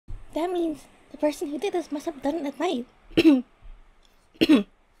That means the person who did this must have done it at night.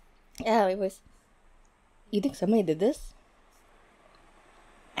 Yeah, it was. You think somebody did this?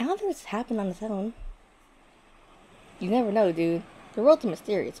 I don't think this happened on its own. You never know, dude. The world's a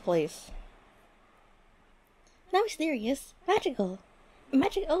mysterious place. Not mysterious, magical.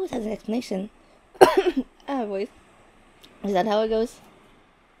 Magic always has an explanation. Ah, boys. Is that how it goes?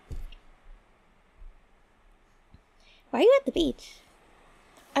 Why are you at the beach?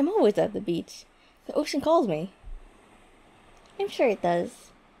 I'm always at the beach. The ocean calls me. I'm sure it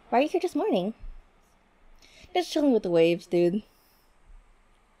does. Why are you here this morning? Just chilling with the waves, dude.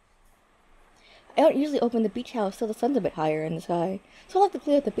 I don't usually open the beach house till the sun's a bit higher in the sky, so I like to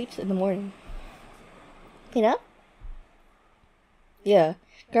clean up the beach in the morning. Clean up? Yeah,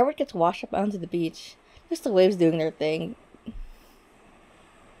 garbage gets washed up onto the beach. Just the waves doing their thing.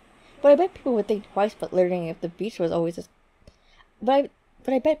 But I bet people would think twice about littering if the beach was always as... But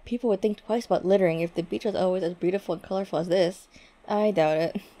I bet people would think twice about littering if the beach was always as beautiful and colorful as this. I doubt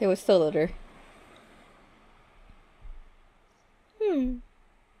it. They would still litter.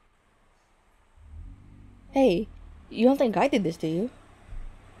 Hey, you don't think I did this, do you?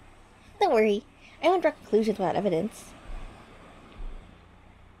 Don't worry. I won't draw conclusions without evidence.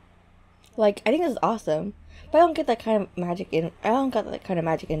 Like, I think this is awesome, but I don't get that kind of magic in. I don't got that kind of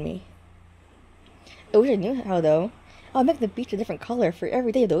magic in me. I wish I knew how though. I'll make the beach a different color for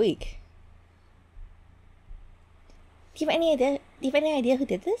every day of the week. Do you have any idea? Do you have any idea who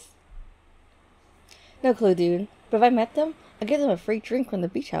did this? No clue, dude. But if I met them, I'd give them a free drink from the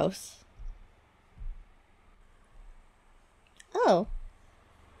beach house. Oh.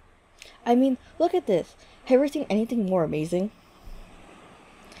 I mean, look at this. Have you ever seen anything more amazing?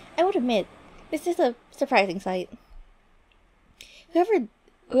 I would admit, this is a surprising sight.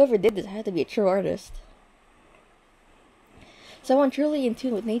 Whoever did this had to be a true artist. Someone truly in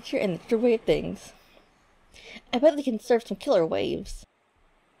tune with nature and the true way of things. I bet they can surf some killer waves.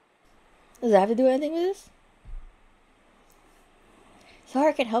 Does that have to do anything with this? Sorry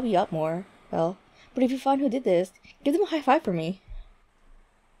I can't help you out more, well, but if you find who did this, give them a high five for me.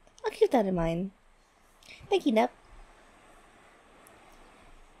 I'll keep that in mind. Thank you, Nep.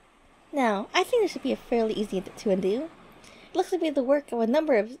 Now, I think this should be fairly easy to undo. It looks to be the work of a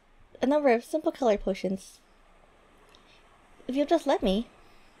number of simple color potions. If you'll just let me.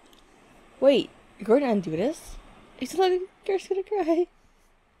 Wait, you're going to undo this? You sound like you're gonna cry.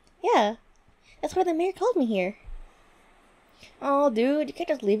 Yeah, that's why the mayor called me here. Oh, dude, you can't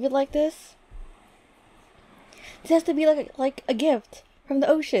just leave it like this. This has to be like a gift from the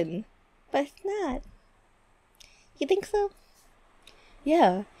ocean, but it's not. You think so?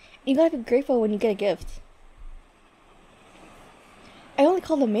 Yeah, you gotta be grateful when you get a gift. I only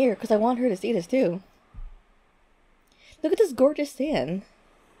called the mayor because I want her to see this too. Look at this gorgeous sand.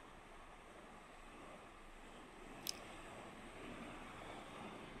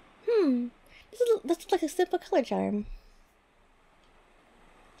 This is like a simple color charm.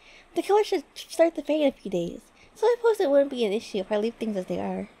 The color should start to fade in a few days, so I suppose it wouldn't be an issue if I leave things as they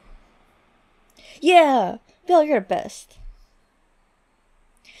are. Yeah! Bill, you're the best.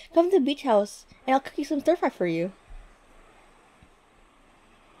 Come to the beach house, and I'll cook you some stir fry for you.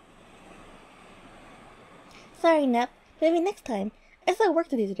 Sorry, Nep. Maybe next time. I still have work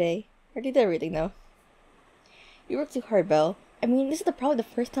to do today. Or did everything, though. You work too hard, Belle. I mean, this is probably the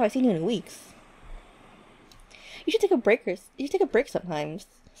first time I've seen you in weeks. You should take a break. You should take a break sometimes.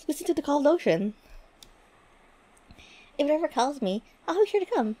 Listen to the cold ocean. If it ever calls me, I'll be sure to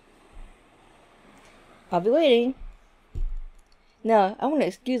come. I'll be waiting. No, I want to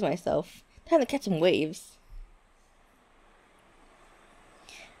excuse myself. Time to catch some waves.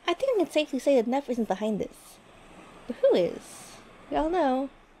 I think I can safely say that Neff isn't behind this. But who is? We all know.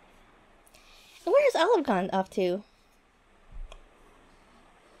 And where has Olive gone off to?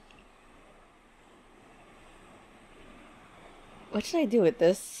 What should I do with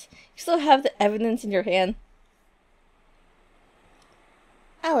this? You still have the evidence in your hand.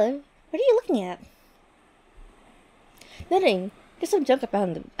 Olive, what are you looking at? Nothing. Just some junk I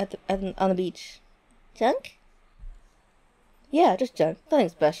found on the beach. Junk? Yeah, just junk. Nothing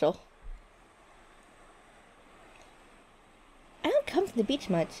special. I don't come to the beach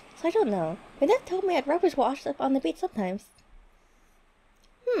much, so I don't know. My dad told me I'd rubbish washed up on the beach sometimes.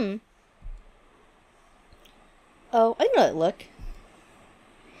 Oh, I know that look.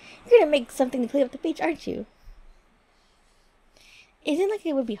 You're gonna make something to clean up the beach, aren't you? It isn't like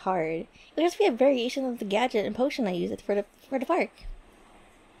it would be hard. It would just be a variation of the gadget and potion I use for the park.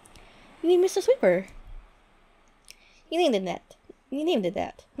 You need Mr. Sweeper. You named it that. You named it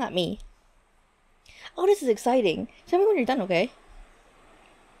that, not me. Oh, this is exciting. Tell me when you're done, okay?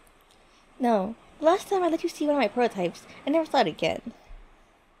 No. The last time I let you see one of my prototypes, I never saw it again.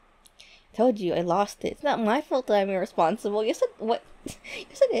 Told you, I lost it. It's not my fault that I'm irresponsible. Yes, what?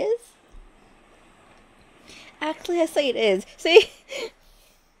 Yes, it is. Actually, I say it is. See?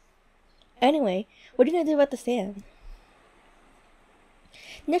 Anyway, what are you gonna do about the stand?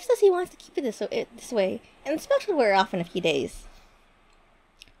 Neff says he wants to keep it this way, and the smell should wear off in a few days.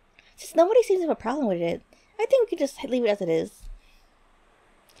 Since nobody seems to have a problem with it, I think we could just leave it as it is.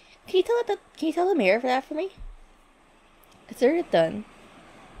 Can you tell the mayor for that for me? Consider it done.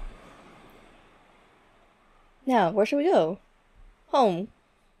 Now, where should we go? Home.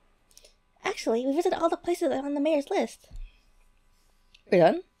 Actually, we visited all the places on the mayor's list. We're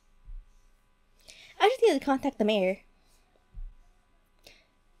done? I just need to contact the mayor.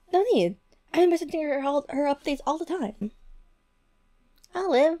 No need. I've been messaging her updates all the time.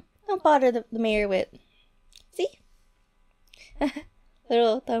 Olive, don't bother the mayor with... See?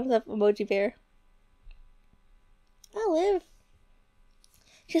 Little thumbs up emoji bear. Olive.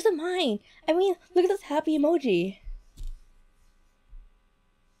 She doesn't mind. I mean, look at this happy emoji.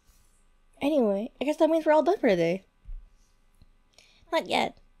 Anyway, I guess that means we're all done for today. Not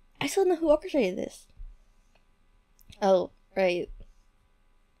yet. I still don't know who orchestrated this. Oh, right.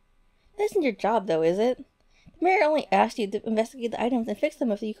 That isn't your job, though, is it? The mayor only asked you to investigate the items and fix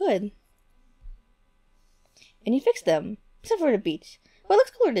them if you could. And you fixed them. Except for the beach. Well, it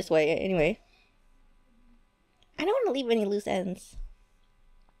looks cooler this way, anyway. I don't want to leave any loose ends.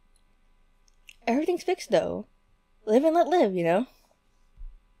 Everything's fixed, though. Live and let live, you know?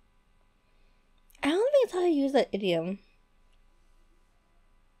 I don't think it's how you use that idiom.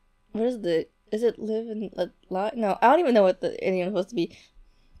 What is the... Is it live and let lie? No, I don't even know what the idiom is supposed to be.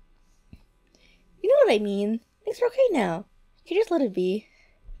 You know what I mean. Things are okay now. You just let it be.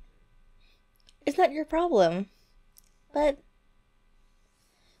 It's not your problem. But...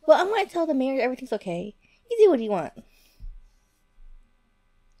 Well, I'm gonna tell the mayor everything's okay. You do what you want.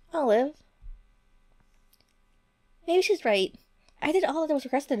 Olive. Maybe she's right. I did all that was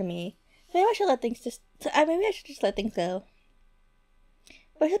requested of me. Maybe I should let things maybe I should just let things go.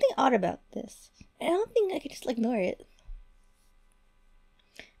 But there's something odd about this. And I don't think I could just ignore it.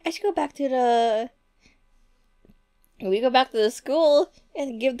 I should go back to the... We go back to the school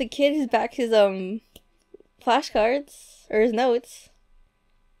and give the kid back his, flashcards. Or his notes.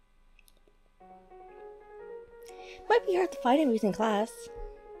 Might be hard to find him if he's in class.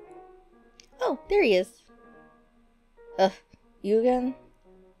 Oh, there he is. You again?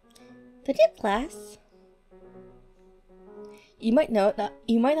 The gym class? You might not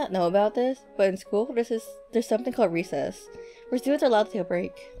know about this, but in school there's something called recess, where students are allowed to take a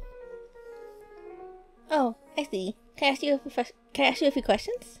break. Oh, I see. Can I ask you a few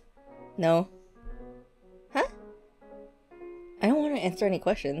questions? No. Huh? I don't want to answer any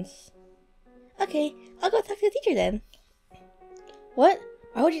questions. Okay, I'll go talk to the teacher then. What?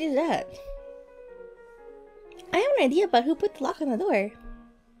 Why would you do that? I have an idea about who put the lock on the door.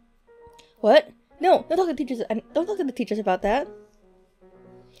 What? No, don't talk to teachers. Don't talk to the teachers about that.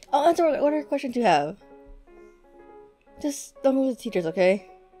 I'll answer whatever questions you have. Just don't go to the teachers, okay?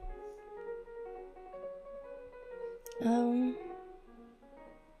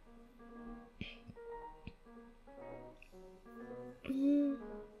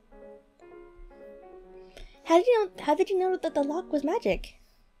 How did you know that the lock was magic?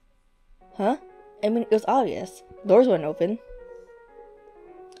 Huh? I mean, it was obvious. Doors weren't open.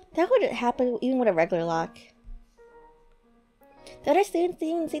 That wouldn't happen even with a regular lock. The other students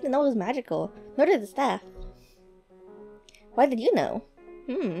didn't even seem to know it was magical, nor did the staff. Why did you know?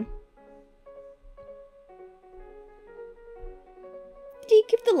 Did you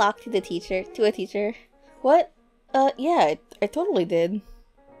give the lock to a teacher? What? Yeah, I totally did.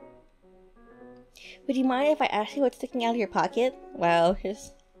 Would you mind if I asked you what's sticking out of your pocket? Well,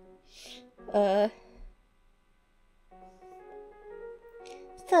 here's...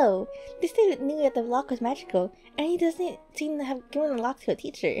 So, this student knew that the lock was magical, and he doesn't seem to have given the lock to a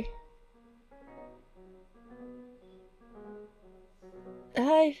teacher.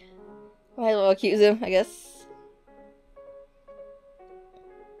 I might as well accuse him, I guess.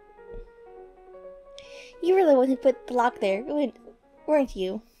 You were the one who put the lock there, weren't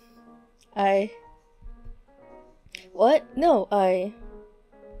you? What? No,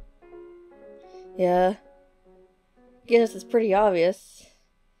 Yeah. Guess it's pretty obvious.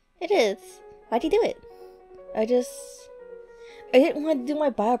 It is. Why'd you do it? I didn't want to do my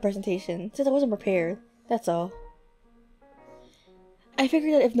bio presentation, since I wasn't prepared. That's all. I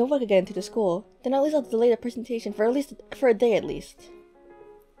figured that if no one could get into the school, then at least I'll delay the presentation for a day at least.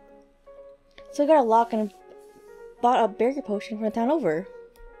 So I got a lock and bought a barrier potion from the town over.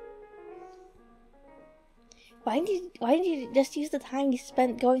 Why didn't you just use the time you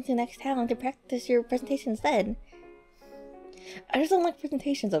spent going to the next town to practice your presentation instead? I just don't like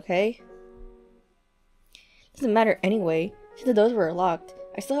presentations, okay? Doesn't matter anyway, since the doors were locked.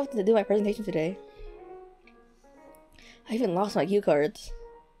 I still have to do my presentation today. I even lost my cue cards.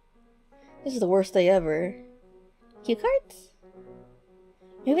 This is the worst day ever. Cue cards?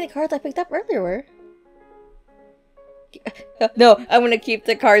 Maybe the cards I picked up earlier were. No, I'm gonna keep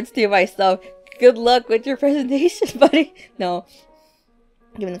the cards to myself. Good luck with your presentation, buddy. No.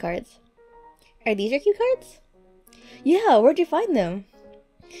 Give me the cards. Are these your cue cards? Yeah, where'd you find them?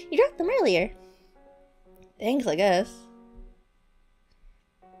 You dropped them earlier. Thanks, I guess.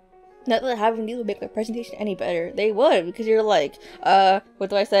 Not that having these would make my presentation any better. They would, because you're like, what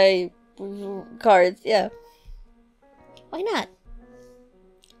do I say? Cards, yeah. Why not?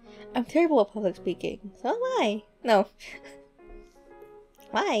 I'm terrible at public speaking. So am I. No.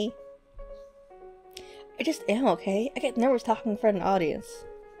 Why? I just am, okay? I get nervous talking in front of an audience.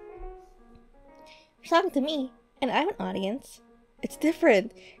 You're talking to me, and I'm an audience. It's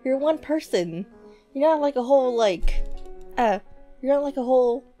different. You're one person. You're not like a whole, like, you're not like a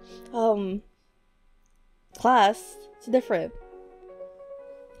whole, class. It's different.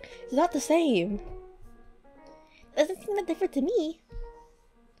 It's not the same. It doesn't seem that different to me.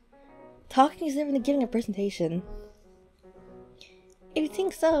 Talking is different than giving a presentation. If you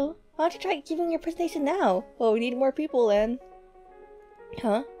think so, why don't you try giving your presentation now? Well, we need more people then.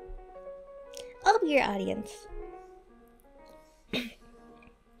 Huh? I'll be your audience.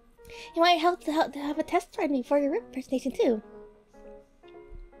 You might help to have a test run before your presentation too.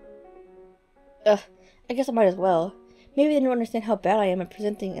 I guess I might as well. Maybe they don't understand how bad I am at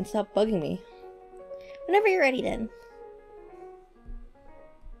presenting and stop bugging me. Whenever you're ready then.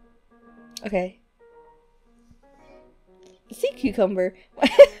 Okay. The sea cucumber.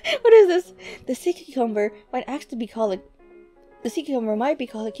 What is this? The sea cucumber might actually be called a... The sea cucumber might be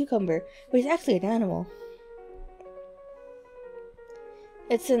called a cucumber, but it's actually an animal.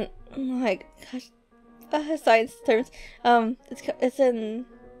 It's in... Oh my gosh. Science terms. It's in...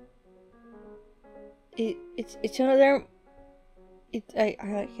 It's echinoderm.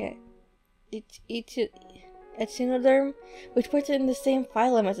 I can't. It's echinoderm, which puts it in the same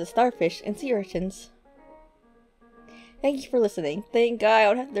phylum as the starfish and sea urchins. Thank you for listening. Thank God I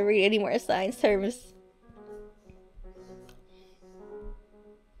don't have to read any more science terms.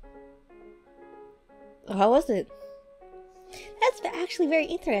 How was it? That's actually very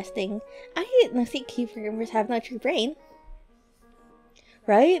interesting. I didn't know sea cucumbers have no true brain.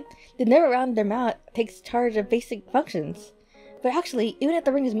 Right? The nerve around their mouth takes charge of basic functions. But actually, even if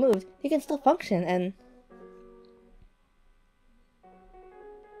the ring is moved, they can still function and...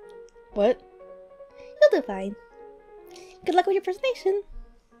 What? You'll do fine. Good luck with your presentation.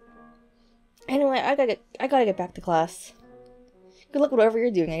 Anyway, I gotta get back to class. Good luck with whatever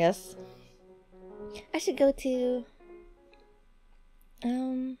you're doing, I guess. I should go to...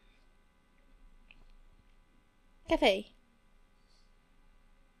 cafe.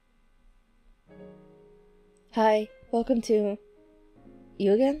 Hi, welcome to...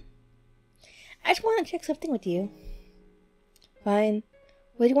 You again? I just want to check something with you. Fine.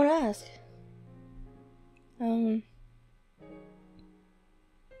 What do you want to ask? May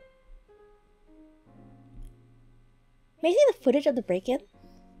I see the footage of the break-in?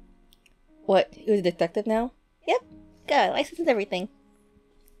 What, you're a detective now? Yep, got a license and everything.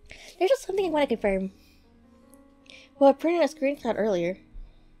 There's just something I want to confirm. Well, I printed a screenshot earlier.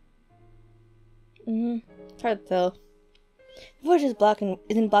 It's hard to tell. The footage is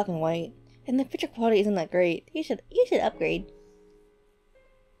in black and white, and the picture quality isn't that great. You should upgrade.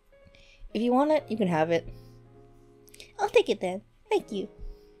 If you want it, you can have it. I'll take it then. Thank you.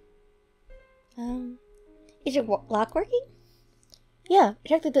 Is your lock working? Yeah,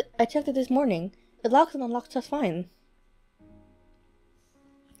 I checked it this morning. It locks and unlocks just fine.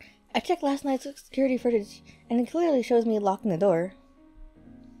 I checked last night's security footage, and it clearly shows me locking the door.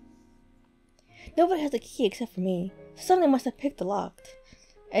 Nobody has a key except for me, so somebody must have picked the lock.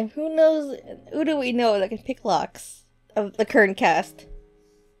 And who do we know that can pick locks of the current cast?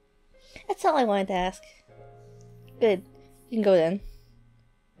 That's all I wanted to ask. Good. You can go then.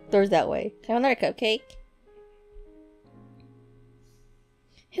 Door's that way. Can I have another cupcake?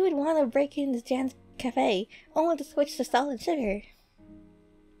 Who would want to break into Jan's cafe only to switch to solid sugar?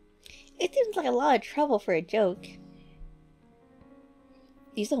 It seems like a lot of trouble for a joke.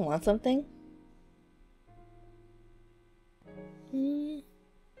 You still want something?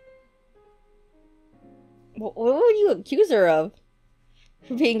 What would you accuse her of?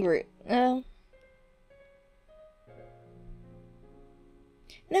 For being rude? No,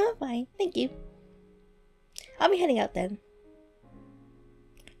 I'm fine. Thank you. I'll be heading out then.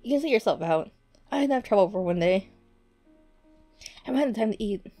 You can see yourself out. I had enough trouble for one day. I haven't had the time to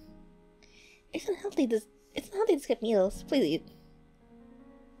eat. It's unhealthy to skip meals. Please eat.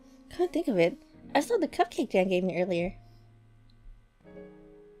 Can't think of it. I saw the cupcake Jan gave me earlier.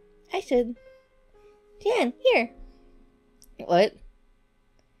 I should. Jan, here. What?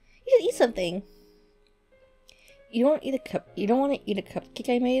 You should eat something. You don't want to eat a cupcake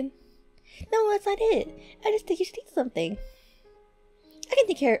I made? No, that's not it. I just think you should eat something. I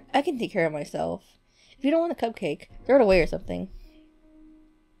can take care of myself. If you don't want a cupcake, throw it away or something.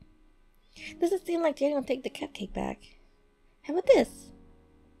 Doesn't seem like Jan will take the cupcake back. How about this?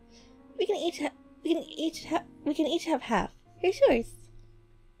 We can each have half. Here's yours.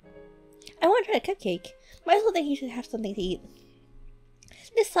 I want to try a cupcake. Might as well think you should have something to eat.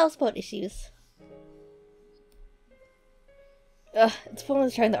 This solves both issues. It's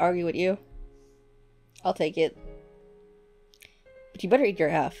pointless trying to argue with you. I'll take it. But you better eat your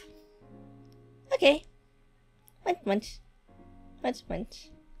half. Okay. Munch, munch. Munch, munch.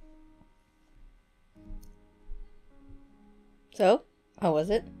 So, how was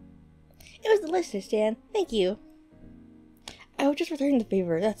it? It was delicious, Jan. Thank you. I was just returning the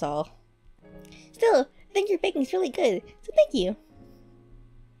favor, that's all. Still, I think your baking's really good, so thank you.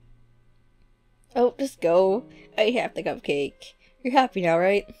 Oh, just go. I ate half the cupcake. You're happy now,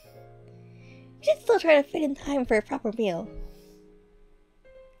 right? You should still try to fit in time for a proper meal.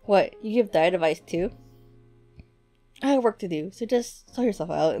 What, you give diet advice too? I have work to do, so just sort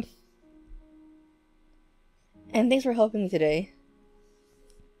yourself out. And thanks for helping me today.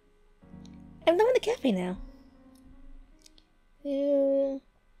 I'm done with the cafe now. To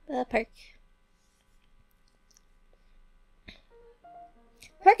the park.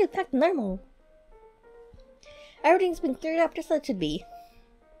 The park is packed normal. Everything's been cleared up just as it should be.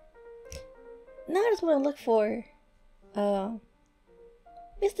 Now I just want to look for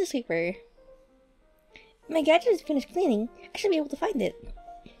Mr. Sweeper. My gadget is finished cleaning. I should be able to find it.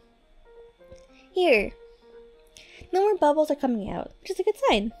 Here. No more bubbles are coming out, which is a good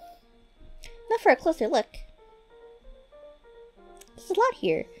sign. Now for a closer look. There's a lot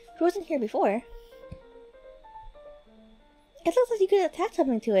here. Who wasn't here before? It looks like you could attach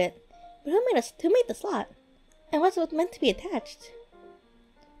something to it. But who made the slot? And what's it meant to be attached?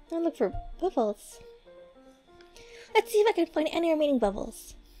 I'll look for bubbles. Let's see if I can find any remaining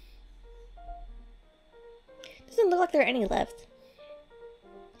bubbles. Doesn't look like there are any left.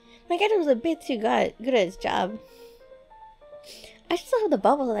 My gadget was a bit too good at his job. I still have the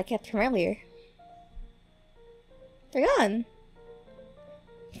bubbles that I kept from earlier. They're gone.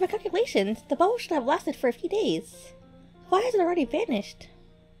 From my calculations, the bubbles should have lasted for a few days. Why has it already vanished?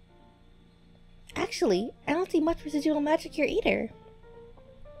 Actually, I don't see much residual magic here either.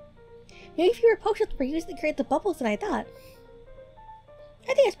 Maybe fewer potions were used to create the bubbles than I thought.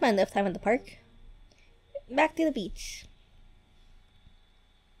 I think I spent enough time in the park. Back to the beach.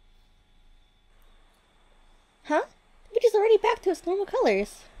 Huh? The beach is already back to its normal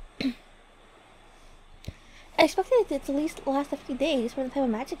colors. I expected it to at least last a few days for the type of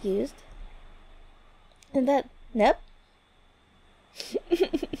magic used. And that... Nope.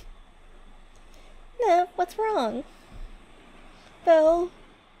 Nope, what's wrong? Belle,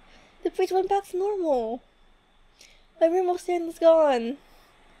 the beach went back to normal. My rainbow sand is gone.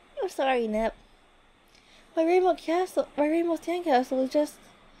 I'm sorry, Nep. My rainbow sandcastle is just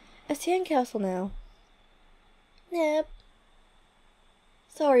a sandcastle now. Nep.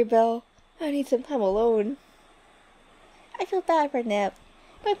 Sorry, Belle. I need some time alone. I feel bad for Nep,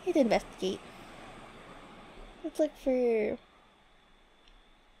 but I'm here to investigate. Let's look for...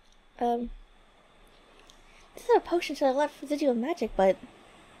 This is a potion should have left residual magic, but...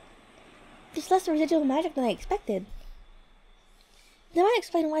 There's less residual magic than I expected. That might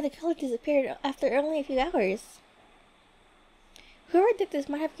explain why the color disappeared after only a few hours. Whoever did this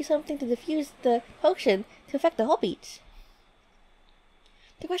might have used something to diffuse the potion to affect the whole beach.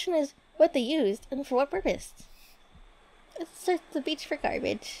 The question is what they used and for what purpose. Let's search the beach for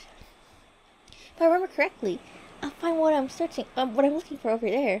garbage. If I remember correctly, I'll find what I'm looking for over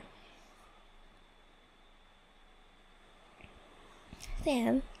there.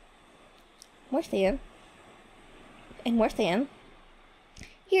 Sand. More sand. And more sand.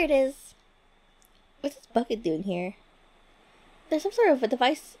 Here it is. What's this bucket doing here? There's some sort of a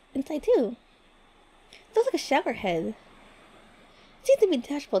device inside too. It looks like a shower head. It seems to be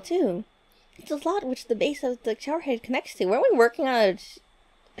detachable too. It's a slot which the base of the shower head connects to. Weren't we working on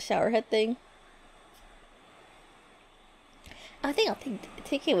a shower head thing? I think I'll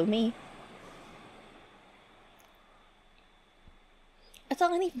take it with me. That's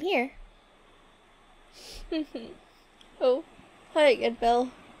all I need from here. Oh, hi again, Belle.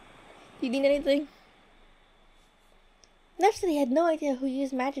 Do you need anything? Neff said he had no idea who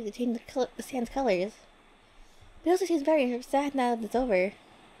used magic to change the sand's colors. But he also seems very sad now that it's over.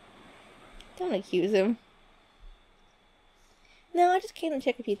 Don't accuse him. No, I just came to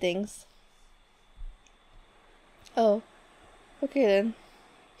check a few things. Oh. Okay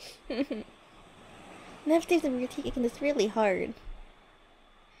then. Neff thinks that we're taking this really hard.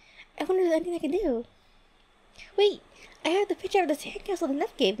 I wonder if there's anything I can do. Wait! I have the picture of the sandcastle that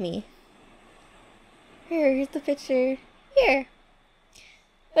Neff gave me. Here's the picture. Here!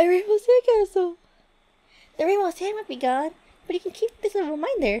 My rainbow sandcastle! The rainbow sand might be gone, but you can keep this as a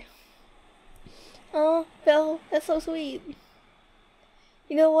reminder. Oh, Belle, that's so sweet.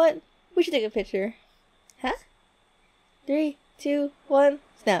 You know what? We should take a picture. Huh? 3, 2, 1,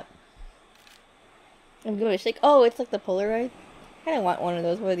 snap. I'm giving it a shake. Oh, it's like the Polaroid. I don't want one of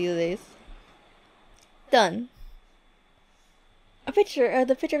those one of these days. Done. A picture of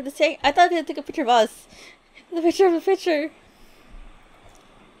the picture of the sand. I thought they took a picture of us. The picture of the picture.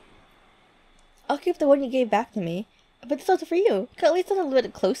 I'll keep the one you gave back to me. But this one's for you. Can at least look a little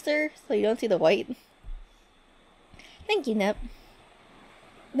bit closer so you don't see the white. Thank you, Nep.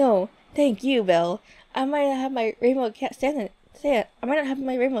 No, thank you, Belle. I might not have my rainbow sand. I might not have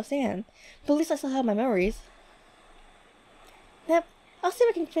my rainbow sand, but at least I still have my memories. Nep, I'll see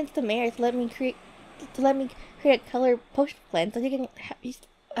if I can convince the mayor to let me create a color potion plan so you can.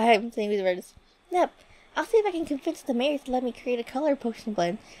 I'm saying these words. Nep, I'll see if I can convince the mayor to let me create a color potion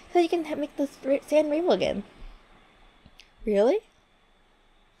blend so you can make the sand rainbow again. Really?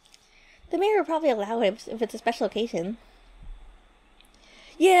 The mayor will probably allow it if it's a special occasion.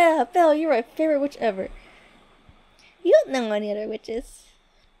 Yeah, Belle, you're my favorite witch ever. You don't know any other witches.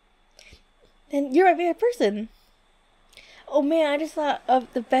 And you're my favorite person. Oh man, I just thought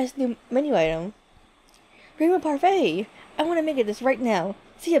of the best new menu item. Rainbow Parfait! I want to make it this right now.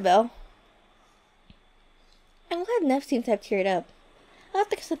 See ya, Belle. I'm glad Neff seems to have cheered up. I'll have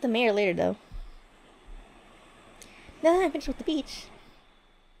to consult the mayor later, though. Now that I'm finished with the beach,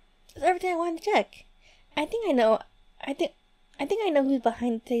 that's everything I wanted to check. I think I know who's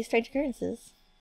behind today's strange occurrences.